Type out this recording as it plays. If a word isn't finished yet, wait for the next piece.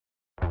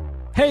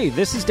Hey,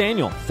 this is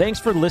Daniel. Thanks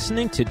for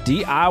listening to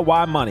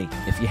DIY Money.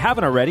 If you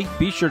haven't already,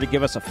 be sure to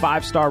give us a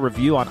 5-star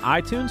review on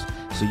iTunes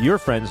so your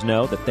friends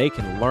know that they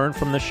can learn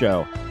from the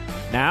show.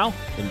 Now,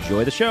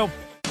 enjoy the show.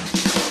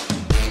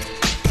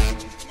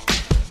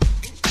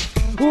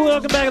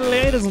 Welcome back,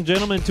 ladies and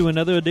gentlemen, to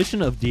another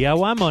edition of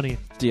DIY Money.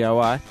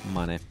 DIY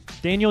Money.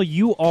 Daniel,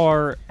 you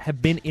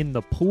have been in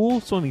the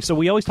pool swimming. So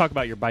we always talk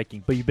about your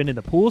biking, but you've been in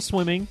the pool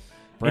swimming,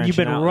 and you've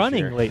been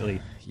running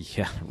lately.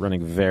 Yeah,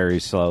 running very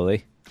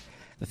slowly.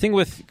 The thing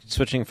with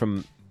switching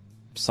from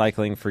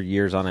cycling for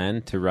years on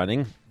end to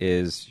running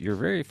is you're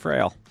very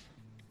frail.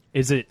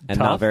 Is it and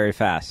tough? Not very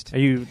fast. Are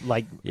you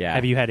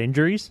have you had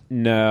injuries?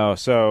 No.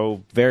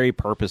 So very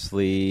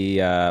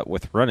purposely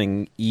with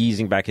running,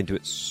 easing back into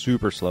it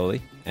super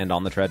slowly and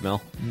on the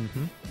treadmill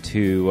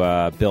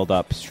to build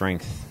up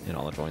strength in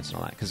all the joints and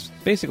all that. Because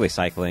basically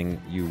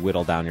cycling, you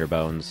whittle down your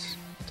bones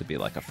to be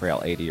like a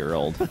frail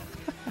 80-year-old.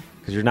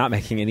 Because you're not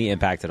making any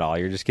impact at all.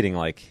 You're just getting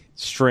like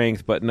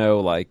strength, but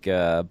no like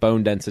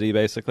bone density,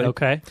 basically.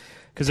 Okay.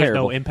 Because there's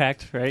no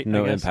impact, right?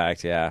 No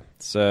impact, yeah.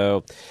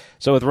 So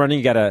with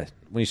running, when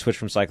you switch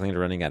from cycling to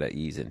running, you got to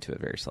ease into it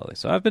very slowly.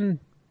 So I've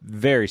been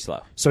very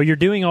slow. So you're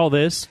doing all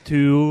this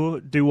to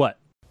do what?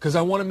 Because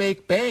I want to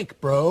make bank,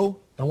 bro.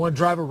 I want to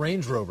drive a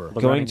Range Rover.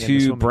 Going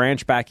to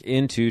branch back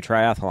into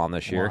triathlon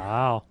this year.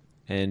 Wow.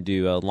 And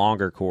do a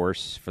longer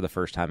course for the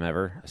first time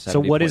ever.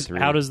 So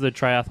how does the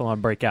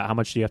triathlon break out? How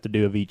much do you have to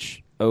do of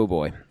each? Oh,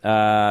 boy.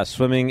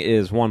 Swimming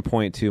is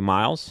 1.2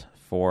 miles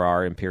for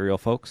our Imperial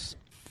folks.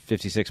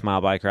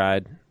 56-mile bike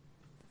ride,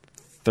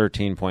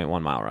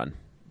 13.1-mile run.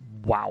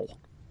 Wow.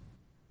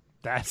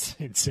 That's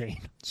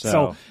insane.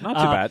 So not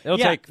too bad. It'll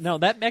take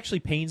that actually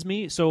pains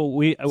me.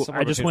 So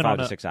I just went on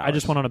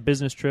a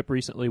business trip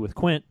recently with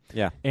Quint.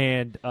 Yeah.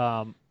 And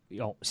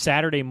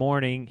Saturday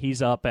morning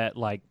he's up at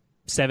like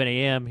 7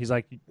 a.m. He's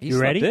like, "You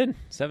ready?" In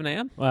 7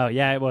 a.m. Well,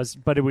 yeah, it was,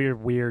 but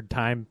weird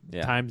time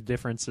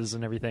differences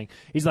and everything.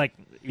 He's like,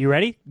 "You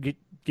ready? Get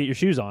your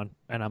shoes on."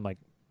 And I'm like,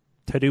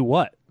 "To do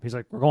what?" He's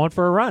like, "We're going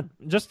for a run,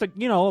 just a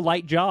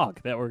light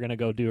jog that we're gonna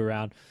go do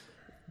around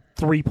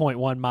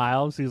 3.1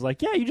 miles." He's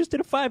like, "Yeah, you just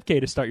did a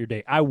 5K to start your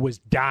day." I was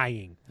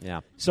dying.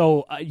 Yeah.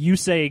 So you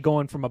say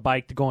going from a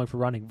bike to going for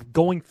running,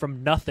 going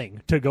from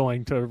nothing to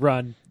going to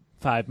run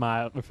 5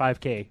 mile or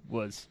 5K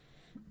was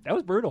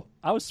brutal.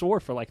 I was sore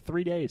for like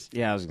 3 days.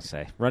 Yeah, I was gonna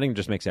say running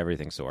just makes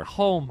everything sore.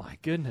 Oh my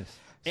goodness.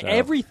 So,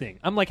 everything.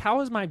 I'm like,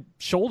 how is my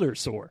shoulder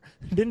sore?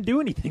 Didn't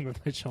do anything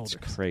with my shoulders.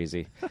 It's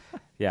crazy.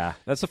 Yeah,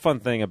 that's the fun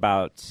thing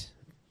about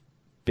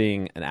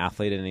being an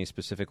athlete in any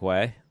specific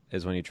way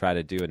is when you try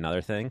to do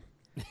another thing,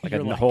 like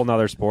a whole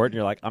nother sport, and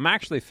you're like, I'm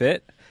actually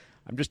fit.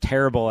 I'm just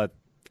terrible at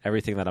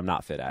everything that I'm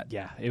not fit at.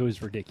 Yeah, it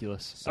was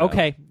ridiculous. So.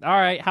 Okay, all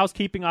right,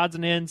 housekeeping odds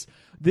and ends.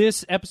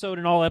 This episode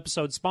and all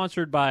episodes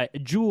sponsored by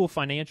Joule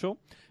Financial,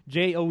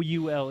 Joule.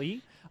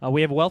 We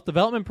have a wealth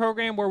development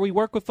program where we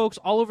work with folks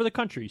all over the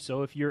country.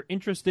 So if you're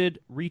interested,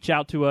 reach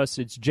out to us.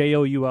 It's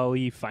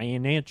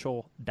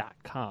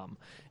joulefinancial.com.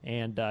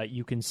 And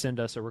you can send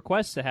us a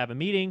request to have a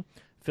meeting,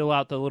 fill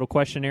out the little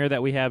questionnaire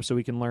that we have so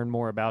we can learn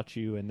more about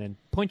you and then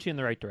point you in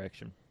the right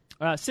direction.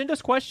 Send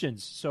us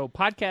questions. So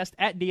podcast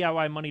at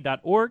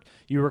DIYmoney.org.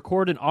 You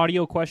record an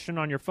audio question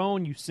on your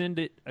phone. You send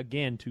it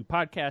again to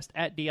podcast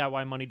at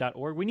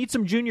DIYmoney.org. We need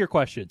some junior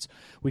questions.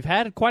 We've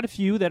had quite a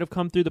few that have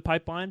come through the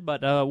pipeline,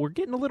 but we're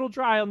getting a little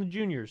dry on the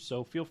juniors,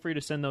 so feel free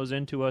to send those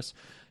in to us.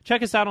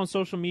 Check us out on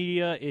social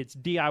media. It's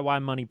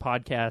DIY Money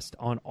Podcast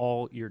on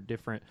all your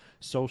different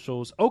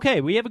socials.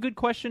 Okay, we have a good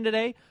question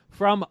today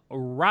from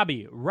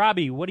Robbie.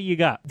 Robbie, what do you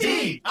got?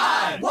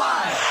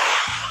 DIY!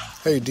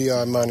 Hey,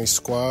 DI Money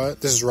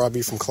Squad. This is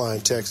Robbie from Klein,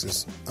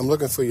 Texas. I'm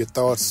looking for your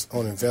thoughts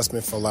on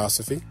investment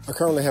philosophy. I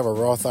currently have a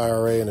Roth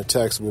IRA and a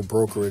taxable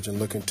brokerage and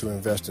looking to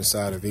invest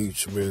inside of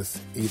each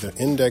with either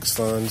index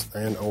funds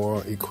and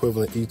or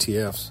equivalent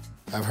ETFs.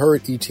 I've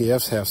heard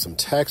ETFs have some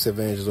tax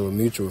advantages over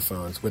mutual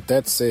funds. With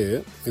that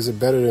said, is it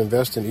better to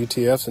invest in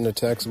ETFs in the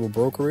taxable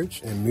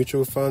brokerage and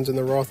mutual funds in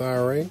the Roth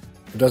IRA?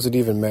 Or does it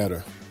even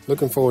matter?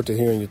 Looking forward to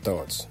hearing your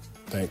thoughts.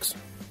 Thanks.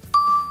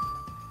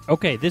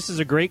 Okay, this is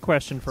a great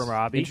question from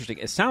Robbie. Interesting.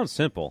 It sounds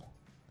simple,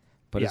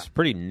 but it's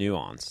pretty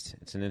nuanced.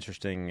 It's an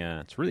interesting,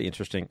 it's really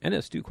interesting and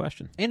astute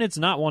question. And it's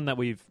not one that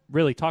we've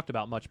really talked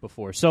about much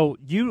before. So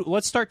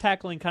let's start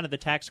tackling kind of the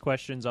tax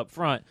questions up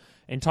front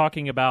and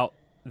talking about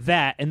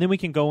that, and then we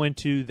can go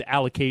into the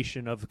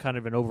allocation of kind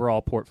of an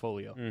overall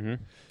portfolio. Mm-hmm.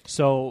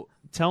 So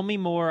tell me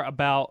more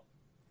about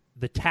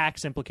the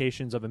tax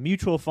implications of a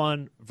mutual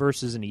fund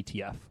versus an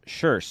ETF.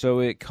 Sure. So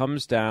it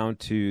comes down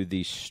to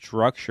the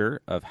structure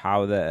of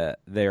how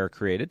they are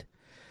created.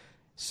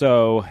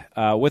 So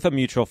with a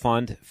mutual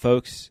fund,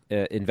 folks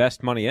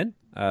invest money in.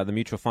 The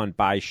mutual fund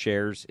buys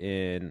shares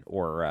in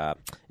or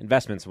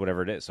investments,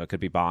 whatever it is. So it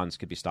could be bonds,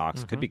 could be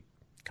stocks, could be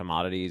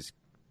commodities,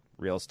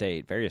 real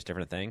estate, various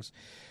different things.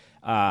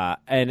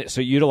 And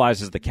so it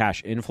utilizes the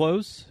cash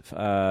inflows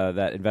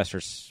that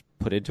investors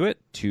put into it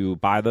to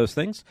buy those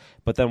things.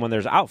 But then when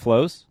there's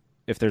outflows,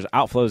 if there's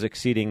outflows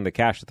exceeding the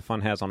cash that the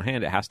fund has on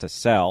hand, it has to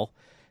sell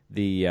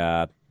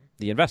the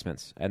the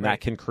investments, and that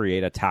can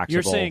create a taxable.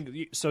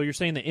 You're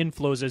saying the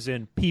inflows is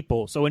in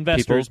people, so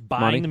investors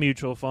buying money. the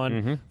mutual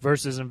fund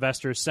versus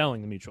investors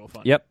selling the mutual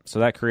fund. Yep. So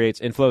that creates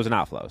inflows and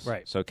outflows.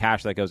 Right. So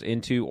cash that goes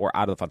into or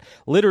out of the fund.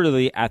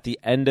 Literally at the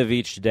end of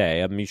each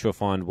day, a mutual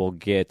fund will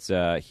get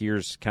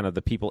here's kind of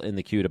the people in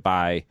the queue to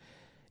buy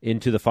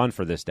into the fund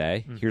for this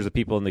day. Here's the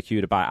people in the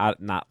queue to buy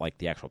out, not like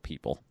the actual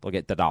people. They'll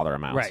get the dollar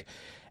amounts. Right.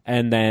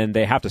 And then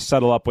they have to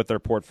settle up with their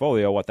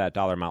portfolio what that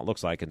dollar amount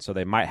looks like, and so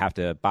they might have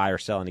to buy or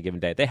sell on a given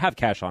day. They have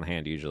cash on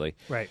hand usually,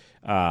 right?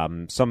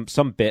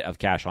 Some bit of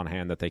cash on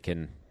hand that they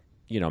can,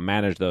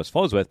 manage those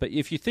flows with. But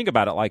if you think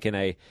about it, like in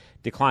a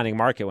declining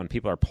market, when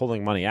people are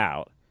pulling money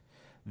out,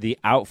 the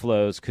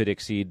outflows could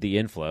exceed the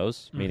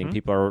inflows, meaning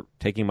people are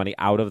taking money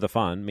out of the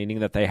fund, meaning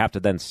that they have to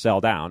then sell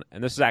down.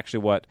 And this is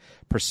actually what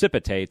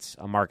precipitates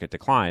a market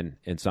decline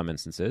in some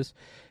instances.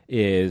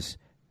 Is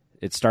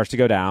it starts to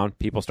go down,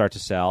 people start to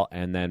sell,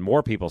 and then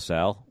more people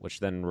sell,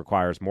 which then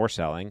requires more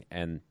selling,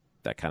 and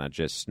that kind of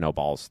just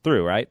snowballs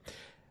through, right?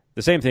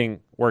 The same thing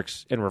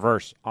works in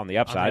reverse on the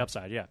upside. On the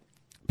upside, yeah.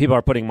 People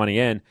are putting money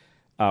in,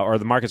 or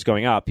the market's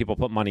going up, people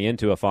put money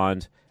into a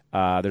fund,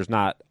 there's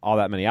not all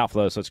that many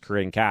outflows, so it's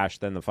creating cash,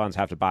 then the funds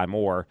have to buy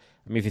more.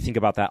 I mean, if you think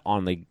about that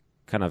on the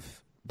kind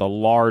of the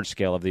large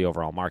scale of the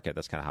overall market,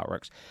 that's kind of how it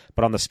works.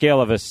 But on the scale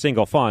of a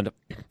single fund,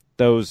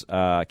 those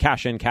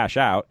cash in, cash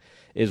out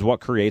is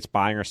what creates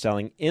buying or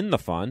selling in the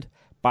fund.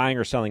 Buying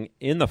or selling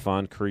in the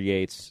fund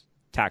creates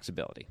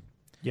taxability.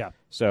 Yeah.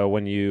 So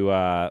when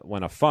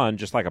when a fund,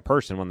 just like a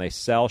person, when they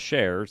sell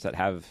shares that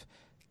have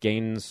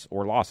gains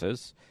or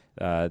losses,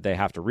 they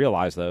have to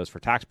realize those for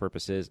tax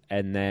purposes,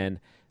 and then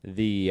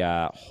the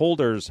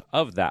holders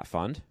of that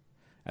fund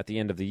at the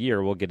end of the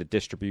year will get a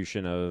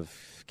distribution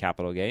of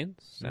capital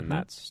gains, and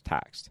that's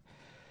taxed.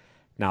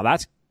 Now,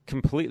 that's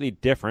completely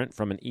different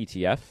from an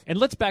ETF. And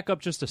let's back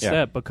up just a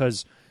step,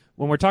 because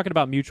when we're talking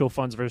about mutual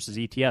funds versus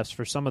ETFs,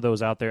 for some of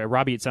those out there,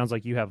 Robbie, it sounds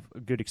like you have a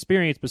good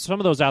experience, but some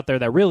of those out there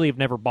that really have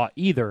never bought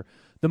either,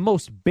 the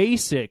most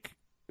basic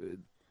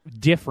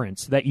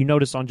difference that you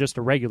notice on just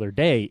a regular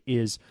day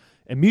is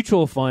a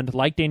mutual fund,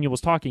 like Daniel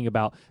was talking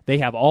about, they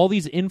have all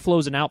these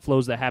inflows and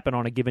outflows that happen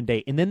on a given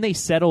day, and then they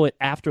settle it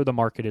after the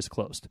market is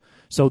closed.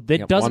 So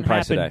that doesn't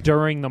happen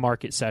during the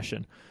market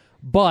session.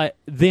 But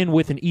then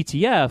with an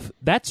ETF,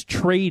 that's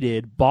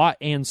traded, bought,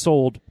 and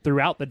sold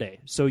throughout the day.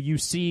 So you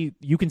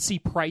can see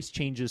price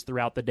changes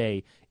throughout the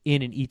day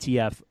in an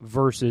ETF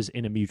versus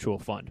in a mutual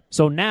fund.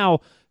 So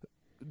now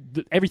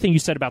everything you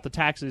said about the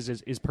taxes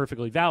is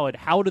perfectly valid.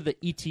 How do the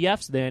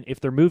ETFs then, if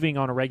they're moving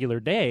on a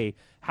regular day,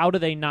 how do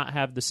they not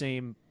have the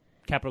same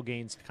capital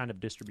gains kind of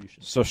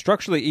distribution? So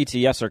structurally,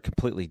 ETFs are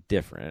completely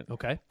different.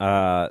 Okay.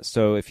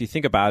 So if you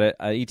think about it,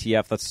 an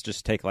ETF, let's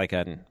just take like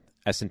an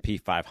S&P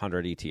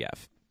 500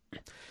 ETF.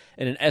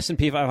 In an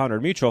S&P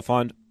 500 mutual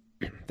fund,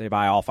 they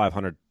buy all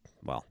 500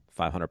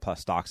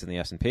 plus stocks in the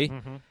S&P.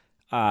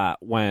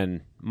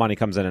 When money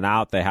comes in and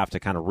out, they have to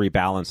kind of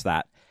rebalance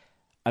that.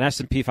 An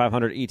S&P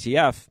 500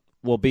 ETF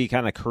will be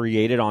kind of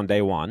created on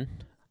day one.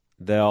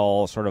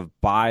 They'll sort of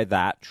buy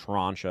that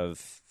tranche of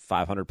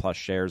 500 plus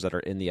shares that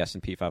are in the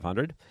S&P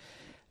 500.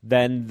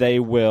 Then they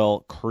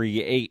will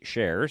create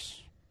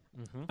shares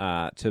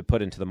to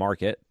put into the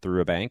market through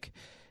a bank.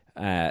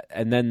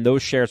 And then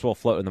those shares will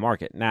float in the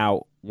market.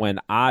 Now, when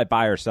I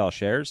buy or sell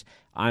shares,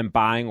 I'm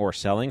buying or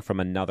selling from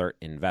another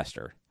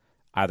investor,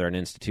 either an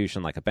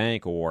institution like a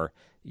bank or,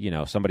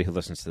 somebody who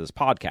listens to this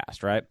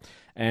podcast, right?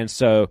 And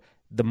so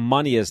the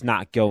money is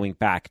not going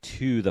back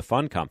to the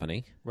fund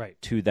company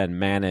to then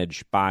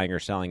manage buying or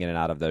selling in and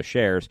out of those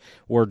shares.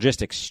 We're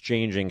just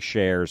exchanging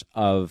shares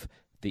of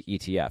the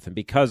ETF. And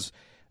because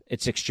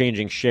it's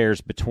exchanging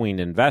shares between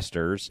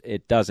investors,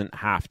 it doesn't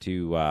have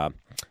to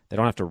they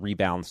don't have to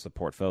rebalance the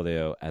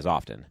portfolio as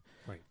often.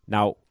 Right.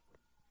 Now,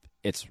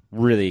 it's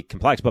really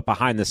complex, but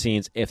behind the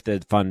scenes, if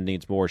the fund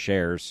needs more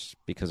shares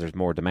because there's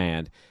more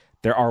demand,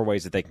 there are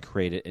ways that they can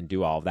create it and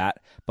do all of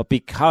that. But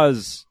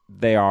because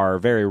they are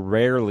very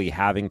rarely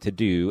having to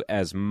do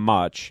as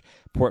much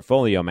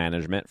portfolio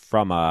management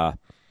from a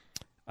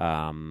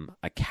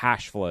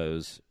cash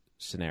flows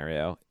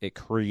scenario, it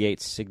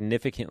creates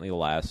significantly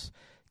less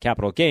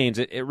capital gains.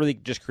 It really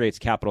just creates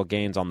capital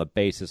gains on the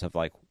basis of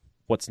like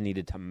what's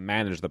needed to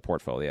manage the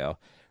portfolio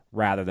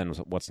rather than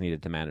what's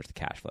needed to manage the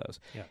cash flows.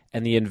 Yeah.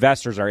 And the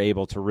investors are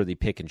able to really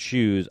pick and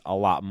choose a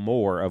lot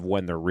more of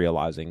when they're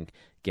realizing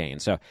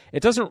gains. So you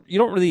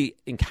don't really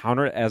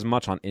encounter it as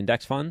much on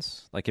index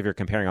funds, like if you're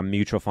comparing a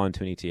mutual fund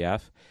to an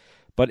ETF.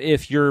 But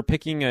if you're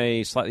picking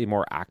a slightly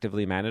more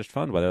actively managed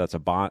fund, whether that's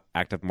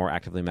a more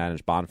actively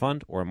managed bond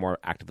fund or a more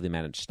actively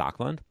managed stock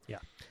fund,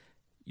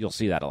 you'll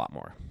see that a lot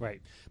more.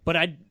 Right.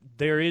 But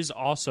there is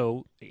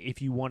also,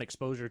 if you want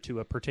exposure to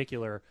a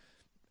particular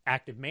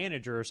active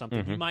manager or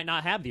something, you might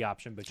not have the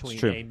option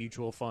between a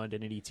mutual fund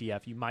and an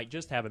ETF. You might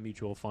just have a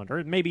mutual fund,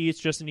 or maybe it's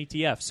just an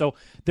ETF. So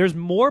there's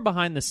more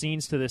behind the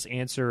scenes to this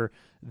answer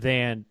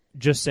than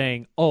just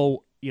saying,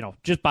 oh,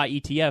 just buy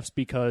ETFs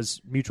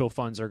because mutual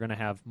funds are going to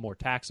have more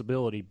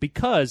taxability,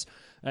 because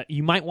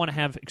you might want to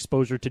have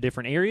exposure to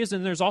different areas.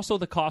 And there's also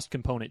the cost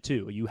component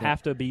too. You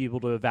have to be able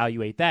to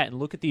evaluate that and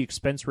look at the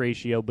expense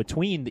ratio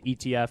between the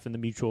ETF and the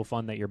mutual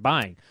fund that you're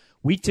buying.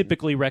 We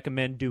typically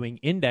recommend doing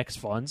index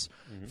funds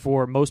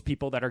for most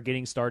people that are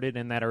getting started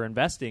and that are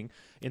investing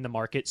in the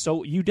market.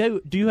 So you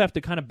do have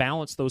to kind of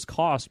balance those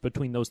costs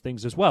between those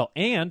things as well.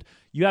 And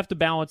you have to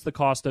balance the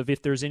cost of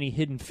if there's any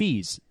hidden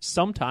fees.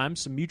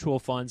 Sometimes some mutual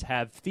funds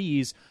have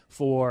fees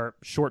for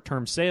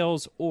short-term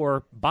sales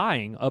or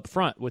buying up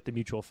front with the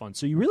mutual fund.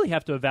 So you really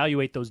have to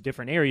evaluate those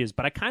different areas.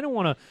 But I kind of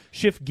want to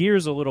shift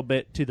gears a little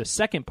bit to the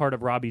second part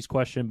of Robbie's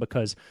question,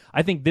 because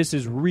I think this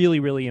is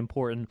really, really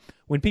important.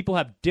 When people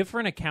have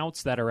different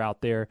accounts that are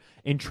out there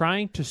and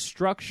trying to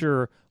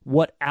structure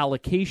what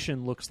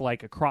allocation looks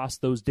like across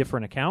those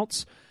different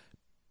accounts,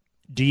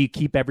 do you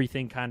keep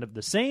everything kind of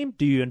the same?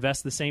 Do you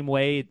invest the same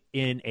way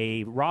in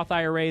a Roth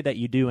IRA that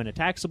you do in a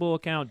taxable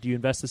account? Do you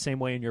invest the same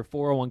way in your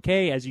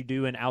 401k as you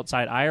do in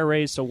outside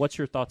IRAs? So what's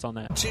your thoughts on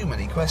that? Too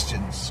many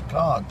questions.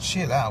 God,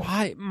 chill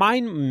out.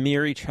 Mine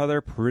mirror each other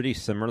pretty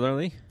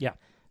similarly. Yeah.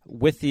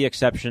 With the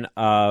exception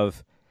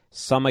of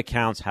some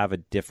accounts have a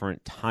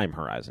different time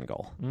horizon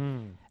goal.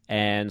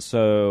 And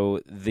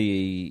so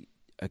the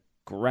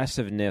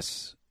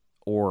aggressiveness,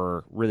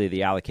 or really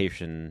the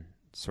allocation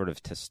sort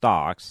of to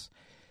stocks,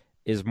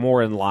 is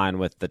more in line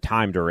with the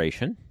time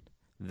duration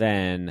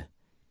than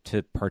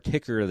to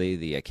particularly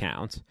the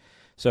account.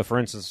 So, for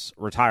instance,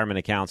 retirement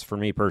accounts, for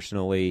me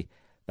personally,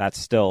 that's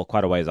still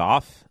quite a ways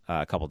off,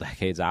 a couple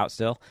decades out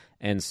still.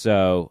 And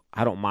so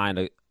I don't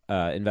mind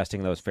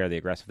investing those fairly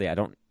aggressively. I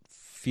don't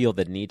feel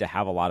the need to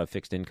have a lot of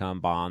fixed income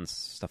bonds,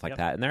 stuff like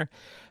that in there.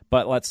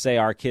 But let's say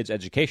our kids'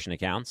 education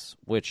accounts,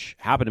 which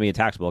happen to be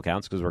taxable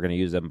accounts because we're going to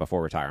use them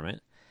before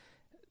retirement,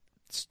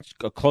 it's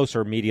a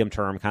closer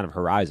medium-term kind of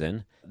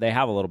horizon. They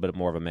have a little bit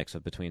more of a mix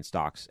of between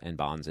stocks and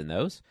bonds in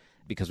those,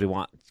 because we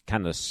want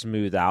kind of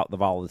smooth out the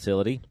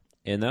volatility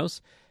in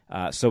those.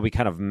 So we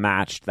kind of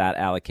matched that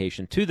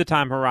allocation to the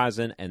time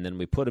horizon, and then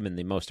we put them in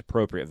the most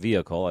appropriate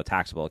vehicle, a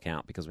taxable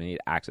account, because we need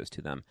access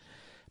to them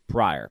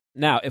prior.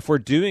 Now, if we're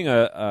doing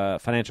a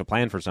financial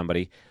plan for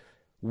somebody,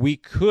 we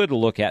could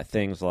look at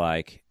things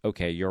like,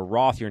 okay, your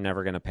Roth, you're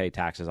never going to pay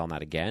taxes on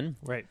that again.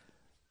 Right.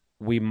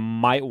 We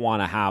might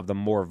want to have the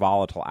more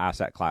volatile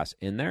asset class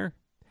in there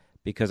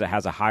because it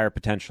has a higher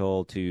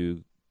potential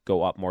to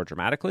go up more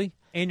dramatically.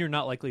 And you're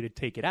not likely to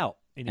take it out.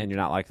 You're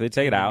not likely to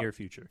take it out in the near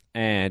future.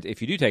 And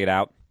if you do take it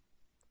out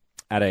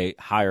at a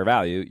higher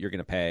value, you're going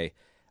to pay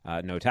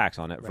no tax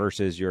on it,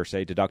 versus your,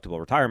 say, deductible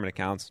retirement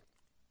accounts.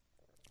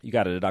 You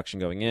got a deduction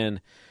going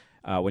in.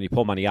 When you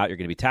pull money out, you're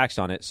going to be taxed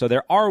on it. So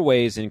there are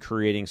ways in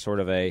creating sort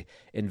of a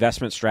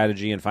investment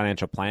strategy and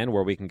financial plan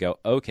where we can go,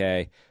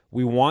 okay,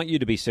 we want you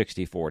to be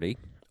 60-40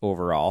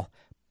 overall,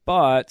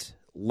 but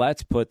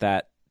let's put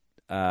that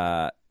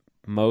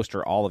most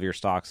or all of your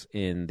stocks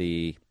in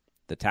the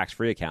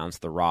tax-free accounts,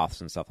 the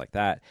Roths and stuff like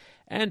that,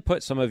 and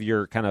put some of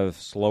your kind of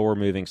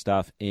slower-moving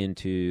stuff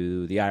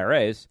into the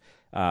IRAs,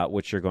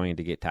 which you're going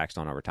to get taxed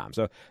on over time.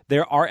 So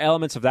there are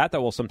elements of that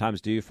we'll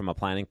sometimes do from a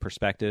planning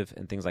perspective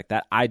and things like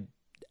that.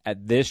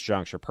 At this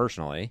juncture,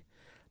 personally,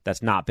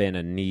 that's not been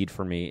a need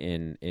for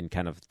me in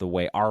kind of the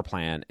way our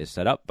plan is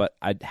set up, but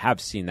I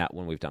have seen that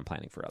when we've done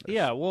planning for others.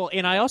 Yeah, well,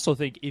 and I also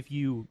think if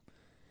you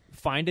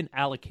find an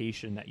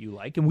allocation that you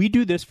like, and we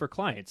do this for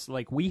clients,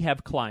 like we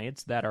have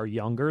clients that are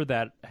younger,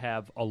 that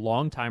have a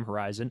long time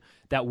horizon,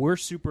 that we're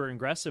super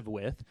aggressive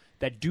with,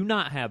 that do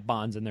not have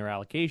bonds in their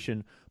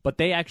allocation, but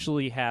they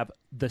actually have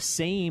the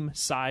same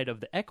side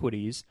of the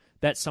equities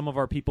that some of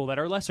our people that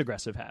are less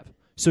aggressive have.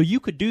 So you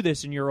could do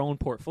this in your own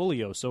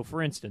portfolio. So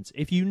for instance,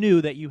 if you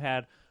knew that you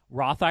had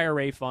Roth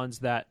IRA funds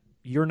that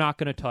you're not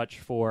going to touch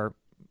for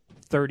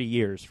 30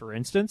 years, for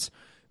instance,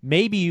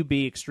 maybe you'd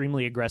be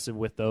extremely aggressive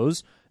with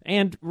those.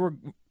 And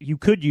you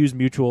could use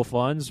mutual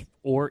funds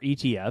or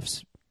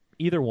ETFs,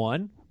 either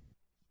one,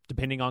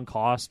 depending on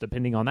cost,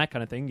 depending on that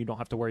kind of thing. You don't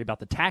have to worry about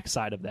the tax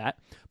side of that.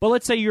 But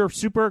let's say you're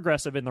super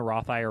aggressive in the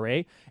Roth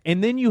IRA,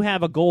 and then you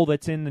have a goal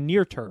that's in the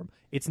near term.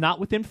 It's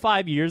not within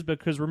 5 years,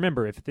 because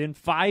remember, if within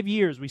 5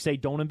 years we say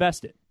don't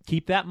invest it,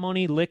 keep that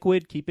money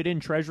liquid, keep it in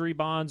treasury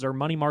bonds or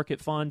money market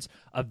funds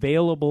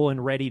available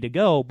and ready to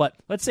go. But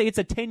let's say it's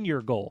a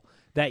 10-year goal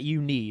that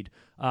you need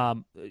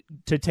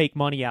to take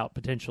money out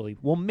potentially.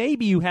 Well,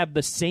 maybe you have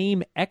the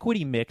same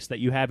equity mix that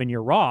you have in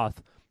your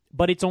Roth,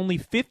 but it's only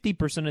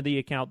 50% of the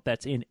account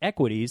that's in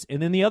equities,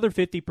 and then the other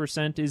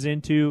 50% is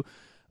into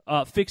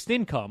fixed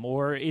income,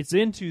 or it's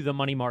into the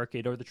money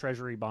market or the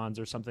treasury bonds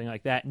or something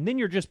like that. And then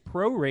you're just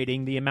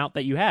prorating the amount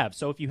that you have.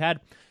 So if you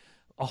had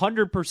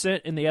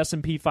 100% in the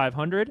S&P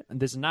 500, and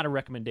this is not a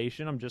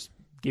recommendation, I'm just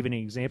giving an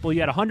example. You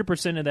had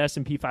 100% of the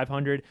S&P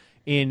 500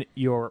 in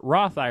your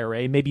Roth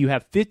IRA. Maybe you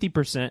have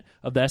 50%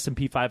 of the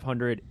S&P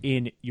 500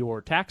 in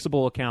your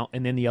taxable account,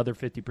 and then the other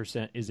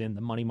 50% is in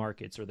the money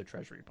markets or the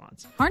treasury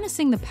bonds.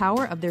 Harnessing the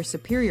power of their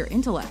superior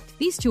intellect,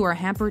 these two are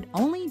hampered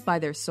only by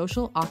their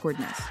social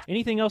awkwardness.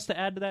 Anything else to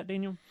add to that,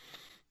 Daniel?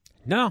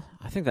 No,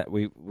 I think that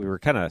we were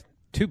kind of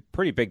two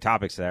pretty big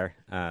topics there.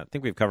 I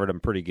think we've covered them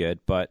pretty good,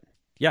 but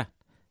yeah,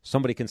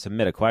 somebody can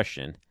submit a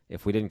question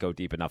if we didn't go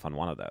deep enough on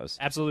one of those.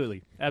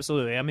 Absolutely.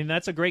 I mean,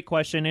 that's a great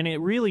question, and it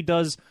really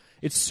does.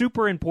 It's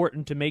super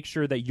important to make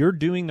sure that you're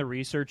doing the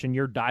research and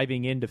you're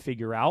diving in to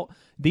figure out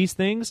these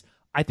things.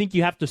 I think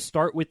you have to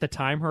start with the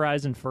time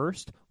horizon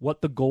first,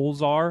 what the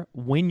goals are,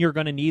 when you're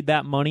going to need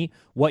that money,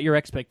 what your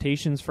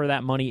expectations for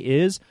that money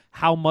is,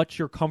 how much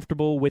you're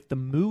comfortable with the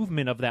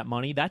movement of that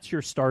money. That's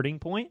your starting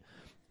point.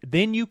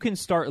 Then you can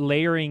start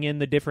layering in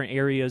the different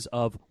areas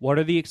of what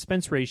are the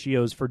expense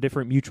ratios for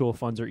different mutual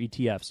funds or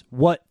ETFs?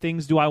 What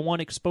things do I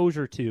want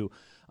exposure to?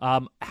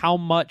 How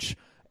much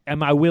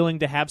am I willing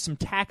to have some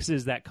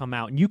taxes that come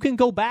out? And you can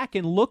go back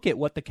and look at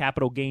what the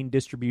capital gain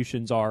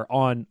distributions are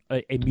on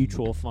a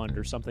mutual fund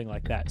or something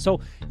like that.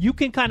 So you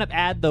can kind of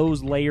add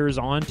those layers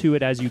onto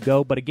it as you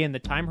go. But again, the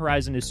time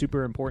horizon is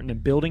super important,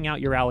 and building out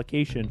your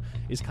allocation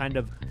is kind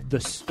of the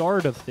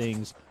start of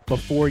things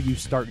before you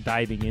start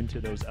diving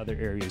into those other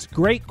areas.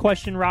 Great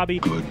question, Robbie.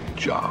 Good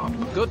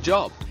job. Good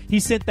job. He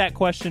sent that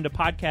question to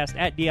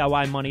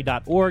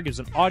podcast@DIYmoney.org. It's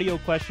an audio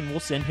question. We'll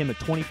send him a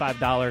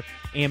 $25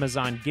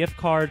 Amazon gift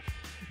card.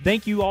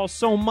 Thank you all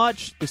so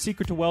much. The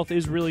secret to wealth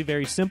is really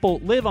very simple.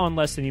 Live on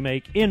less than you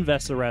make,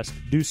 invest the rest,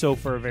 do so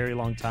for a very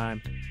long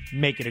time.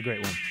 Make it a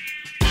great one.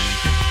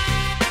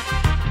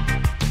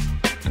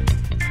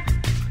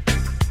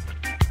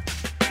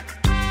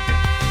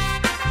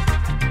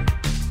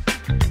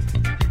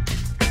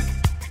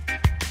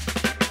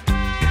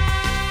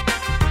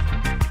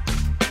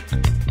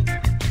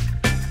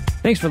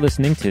 Thanks for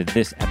listening to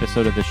this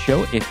episode of the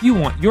show. If you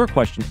want your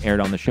question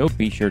aired on the show,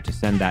 be sure to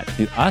send that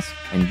to us,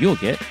 and you'll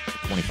get a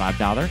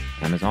 $25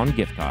 Amazon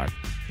gift card.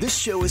 This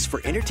show is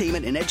for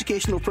entertainment and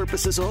educational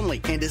purposes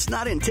only and is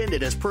not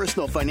intended as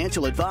personal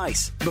financial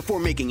advice. Before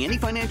making any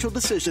financial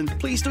decision,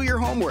 please do your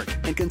homework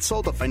and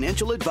consult a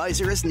financial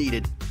advisor as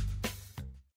needed.